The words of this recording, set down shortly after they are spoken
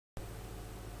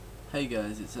Hey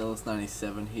guys, it's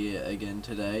Ellis97 here again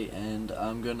today, and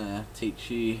I'm gonna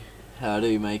teach you how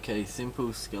to make a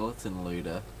simple skeleton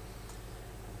looter.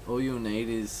 All you'll need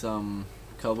is some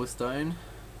cobblestone,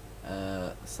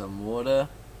 some water,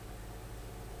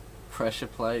 pressure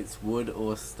plates, wood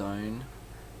or stone,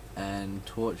 and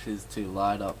torches to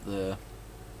light up the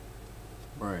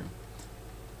room.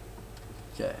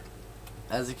 Okay,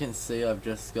 as you can see, I've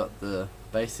just got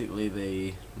basically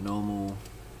the normal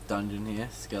dungeon here,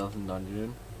 skeleton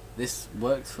dungeon. This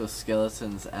works for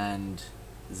skeletons and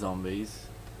zombies,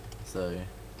 so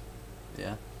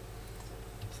yeah.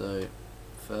 So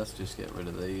first just get rid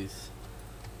of these.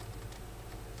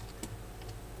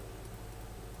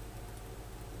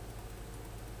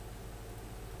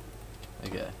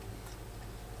 Okay,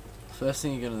 first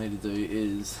thing you're going to need to do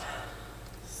is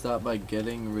start by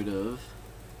getting rid of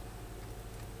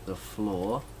the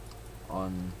floor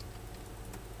on,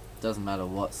 doesn't matter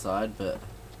what side, but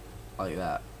like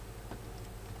that.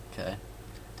 Okay,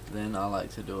 then I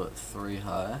like to do it 3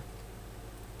 high.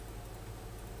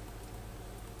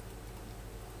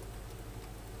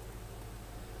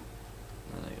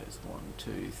 Then it goes 1,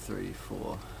 2, 3,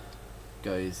 4.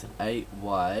 Goes 8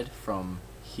 wide from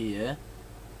here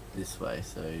this way.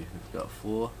 So we've got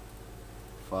 4,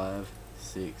 5,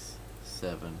 6,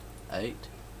 7, 8,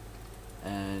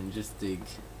 and just dig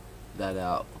that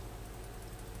out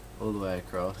all the way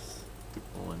across,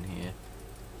 all in here.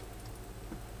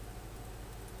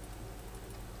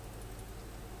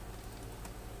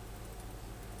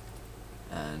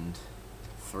 And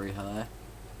 3 high.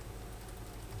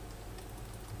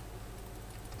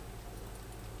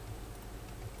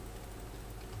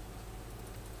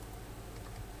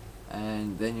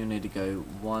 And then you'll need to go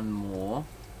 1 more,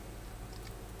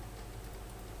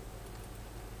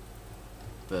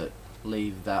 but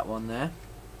leave that one there.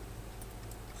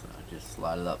 So just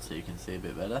slide it up so you can see a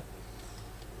bit better.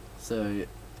 So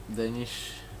then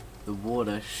the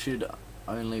water should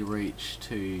only reach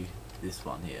to this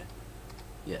one here.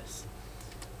 Yes.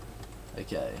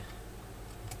 Okay.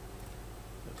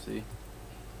 Oopsie.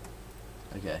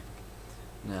 Okay.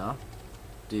 Now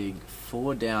dig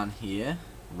 4 down here,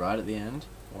 right at the end.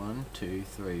 1, 2,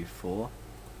 3, 4.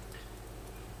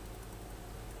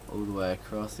 All the way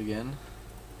across again.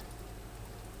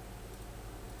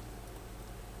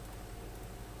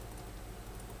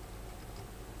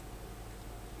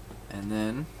 And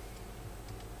then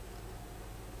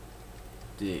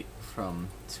dig from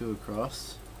 2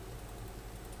 across.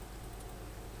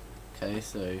 Okay,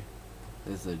 so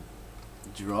there's a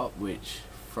drop which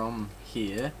from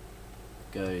here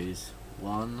goes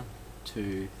 1,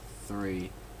 2,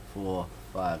 3, 4,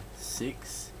 5,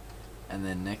 6, and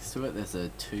then next to it there's a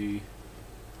 2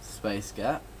 space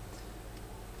gap,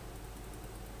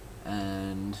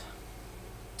 and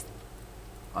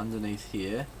underneath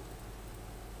here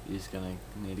you're just gonna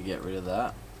need to get rid of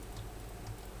that.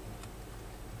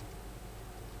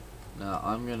 Now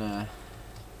I'm gonna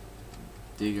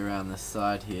dig around the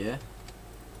side here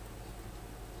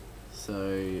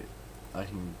so I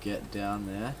can get down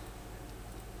there.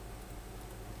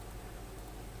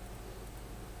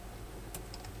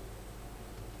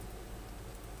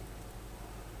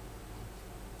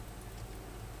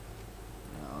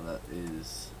 Now that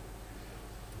is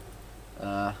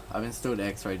I've installed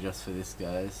X-ray just for this,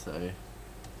 guys, so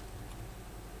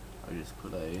I'll just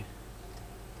put a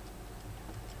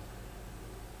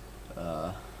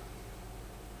does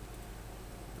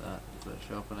that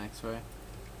show up on X-ray?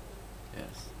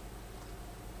 Yes.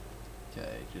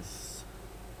 Okay, just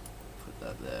put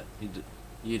that there.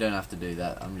 You don't have to do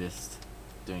that, I'm just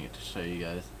doing it to show you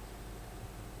guys.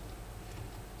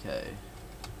 Okay,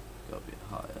 go a bit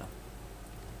higher.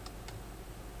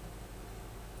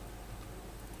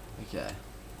 Okay,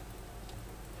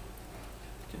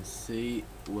 you can see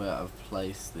where I've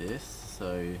placed this,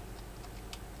 so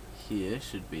here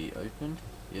should be open.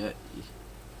 Yeah,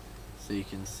 so you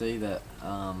can see that,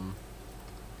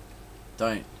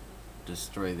 don't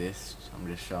destroy this, I'm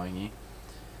just showing you.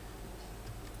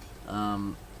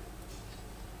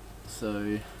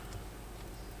 So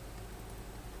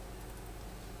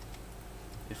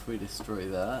if we destroy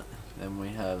that, then we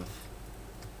have,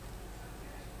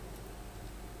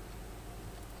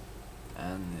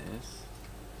 and this,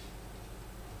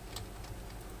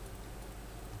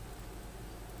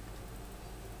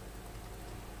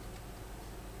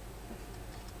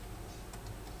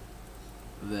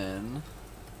 then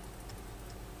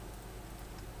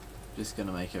just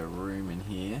gonna make a room in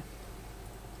here,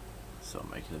 so I'll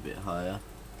make it a bit higher.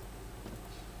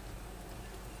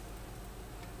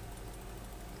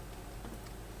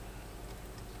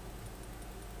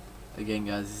 Again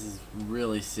guys, this is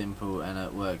really simple and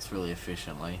it works really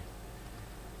efficiently.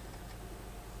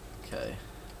 Okay.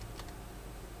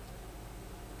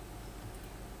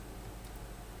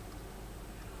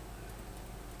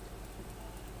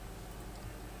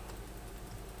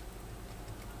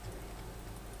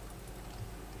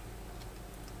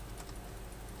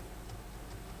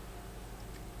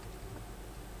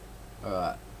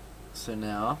 Alright, so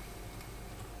now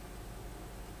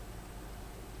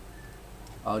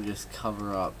I'll just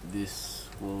cover up this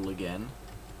wall again.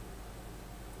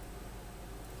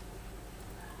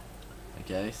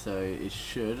 Okay, so it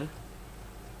should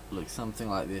look something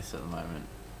like this at the moment.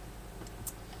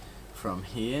 From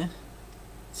here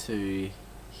to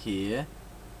here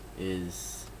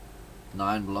is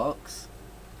 9 blocks.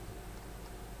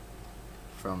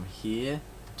 From here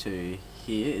to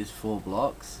here is 4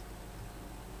 blocks.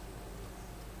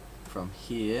 From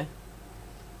here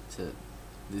to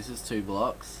this is 2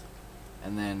 blocks,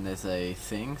 and then there's a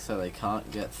thing so they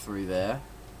can't get through there,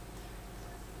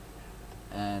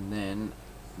 and then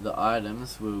the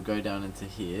items will go down into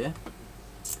here.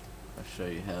 I'll show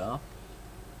you how.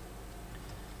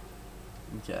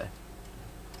 Okay,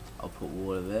 I'll put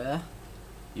water there.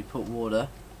 You put water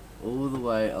all the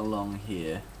way along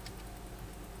here,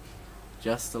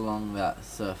 just along that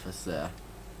surface there.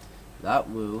 That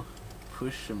will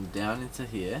push them down into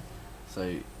here,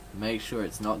 so make sure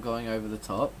it's not going over the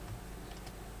top,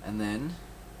 and then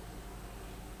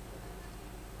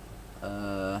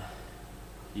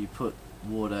you put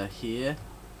water here,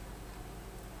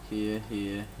 here,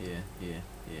 here, here, here,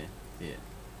 here, here.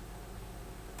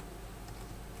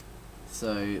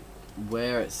 So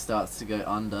where it starts to go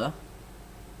under,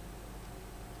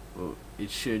 well, it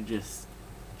should just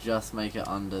make it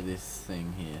under this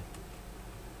thing here.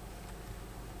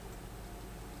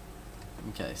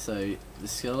 Okay, so the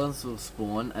skeletons will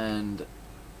spawn, and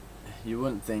you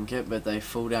wouldn't think it, but they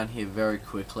fall down here very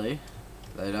quickly.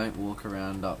 They don't walk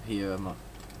around up here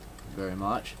very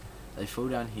much. They fall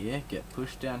down here, get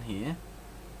pushed down here,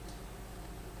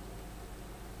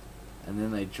 and then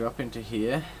they drop into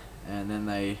here, and then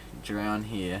they drown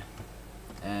here,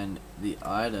 and the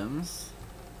items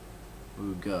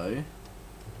will go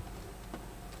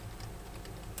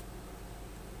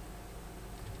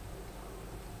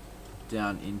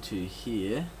down into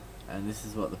here, and this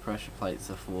is what the pressure plates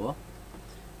are for.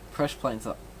 Pressure plates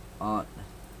aren't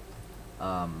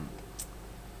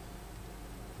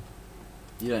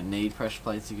you don't need pressure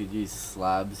plates. You could use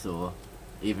slabs or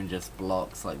even just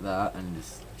blocks like that and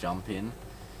just jump in,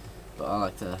 but I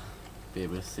like to be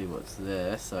able to see what's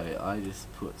there, so I just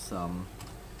put some,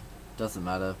 doesn't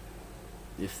matter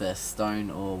if they're stone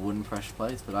or wooden pressure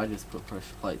plates, but I just put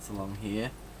pressure plates along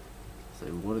here so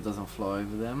water doesn't flow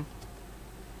over them.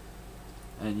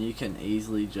 And you can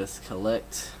easily just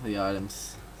collect the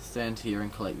items, stand here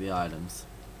and collect the items.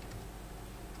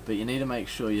 But you need to make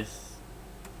sure you...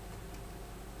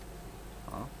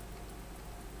 Huh?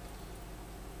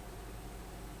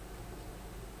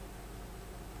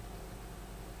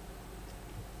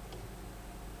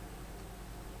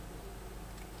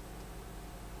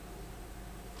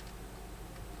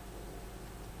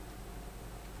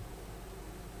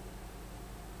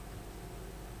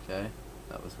 Okay,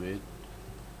 that was weird.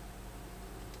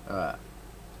 Alright,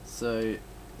 so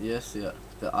yes, yeah,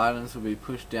 the items will be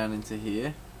pushed down into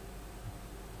here,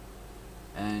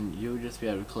 and you'll just be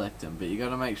able to collect them. But you got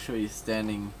to make sure you're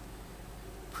standing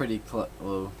pretty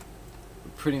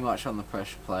much on the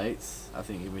pressure plates. I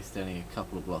think you'll be standing a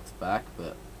couple of blocks back,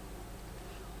 but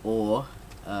or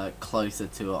closer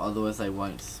to it. Otherwise, they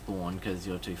won't spawn because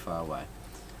you're too far away.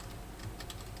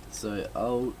 So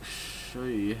I'll show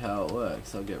you how it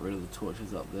works. I'll get rid of the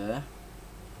torches up there.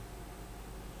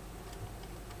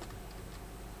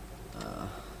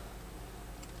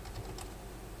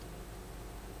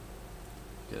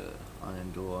 Get an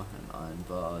iron door and iron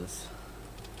bars.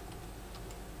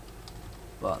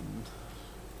 Button.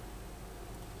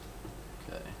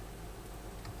 Okay.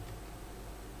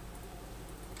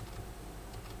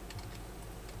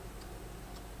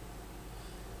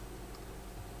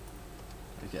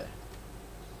 Okay.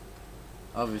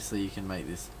 Obviously you can make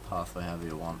this pathway however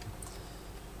you want,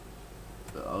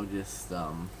 but I'll just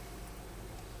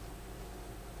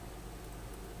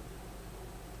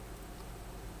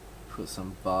put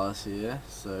some bars here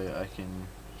so I can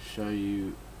show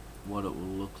you what it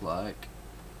will look like.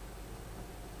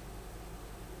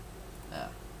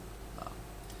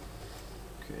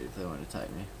 Creative, they won't attack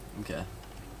me. Okay.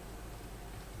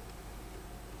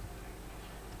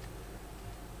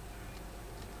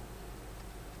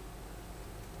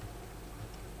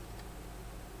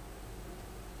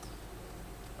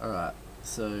 Alright,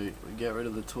 So we get rid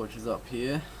of the torches up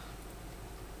here.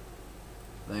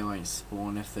 They won't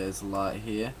spawn if there's light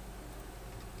here.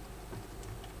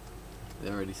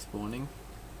 They're already spawning.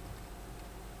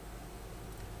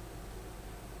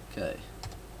 Okay.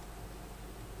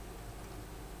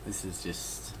 This is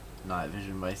just night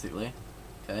vision basically.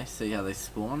 Okay, see how they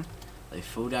spawn? They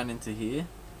fall down into here,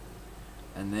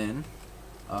 and then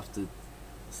after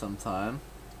some time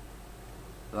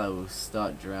they will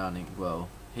start drowning. Well,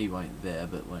 he won't there,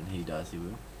 but when he does he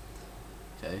will.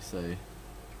 Okay, so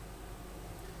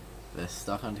they're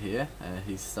stuck under here and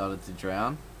he's started to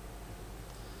drown,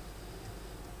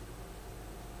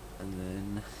 and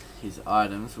then his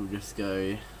items will just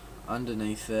go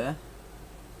underneath there.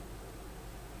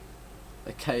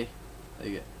 Okay, there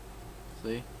you go.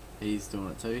 See, he's doing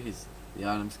it too. The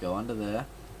items go under there.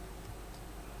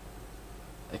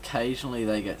 Occasionally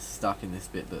they get stuck in this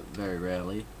bit, but very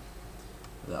rarely.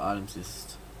 The items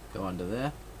just go under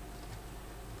there.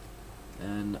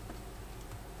 And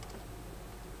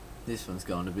this one's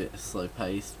going a bit slow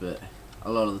paced, but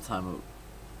a lot of the time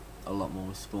a lot more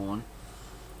will spawn.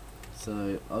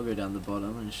 So I'll go down the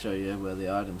bottom and show you where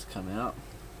the items come out.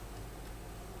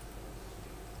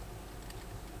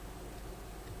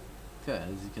 Okay,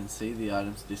 as you can see, the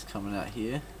items are just coming out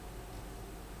here.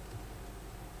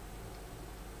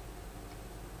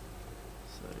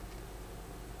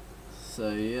 So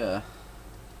yeah,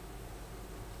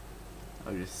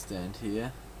 I'll just stand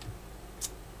here.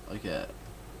 Okay,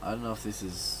 I don't know if this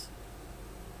is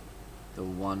the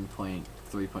 1.3.2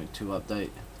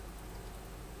 update,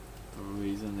 the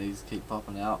reason these keep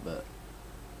popping out, but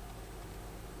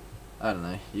I don't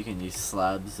know. You can use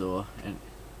slabs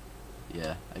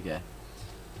yeah, okay.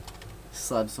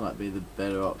 Slabs might be the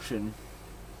better option.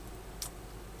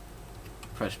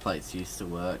 Pressure plates used to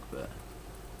work, but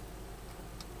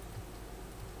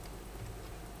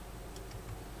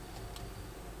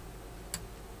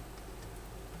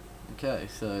okay,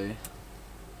 so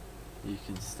you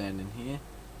can stand in here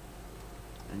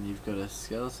and you've got a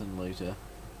skeleton looter.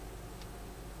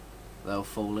 They'll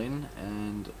fall in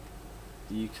and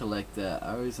you collect their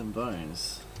arrows and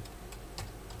bones.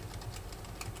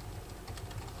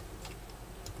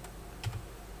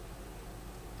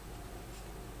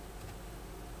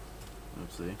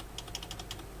 Oopsie.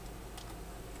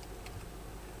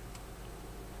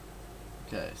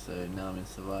 Okay, so now I'm in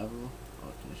survival.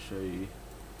 I can show you.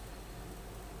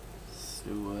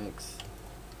 Still works.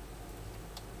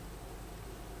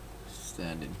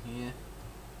 Stand in here.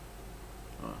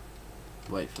 Oh,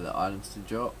 wait for the items to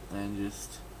drop and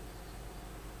just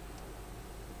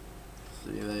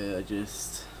see they are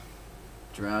just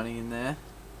drowning in there.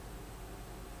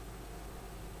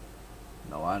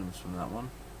 No items from that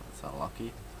one. That's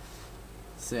unlucky.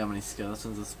 See how many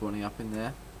skeletons are spawning up in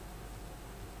there.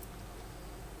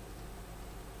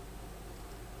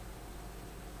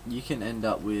 You can end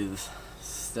up with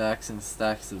stacks and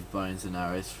stacks of bones and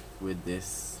arrows with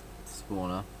this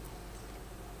spawner.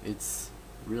 It's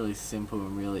really simple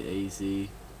and really easy.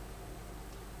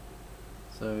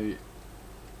 So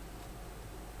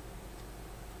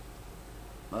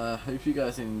I hope you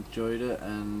guys enjoyed it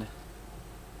and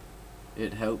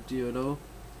it helped you at all.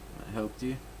 It helped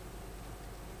you.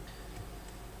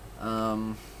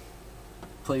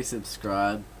 Please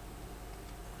subscribe.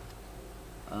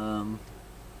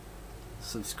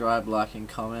 Subscribe, like and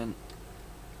comment,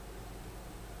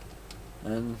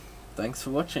 and thanks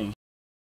for watching.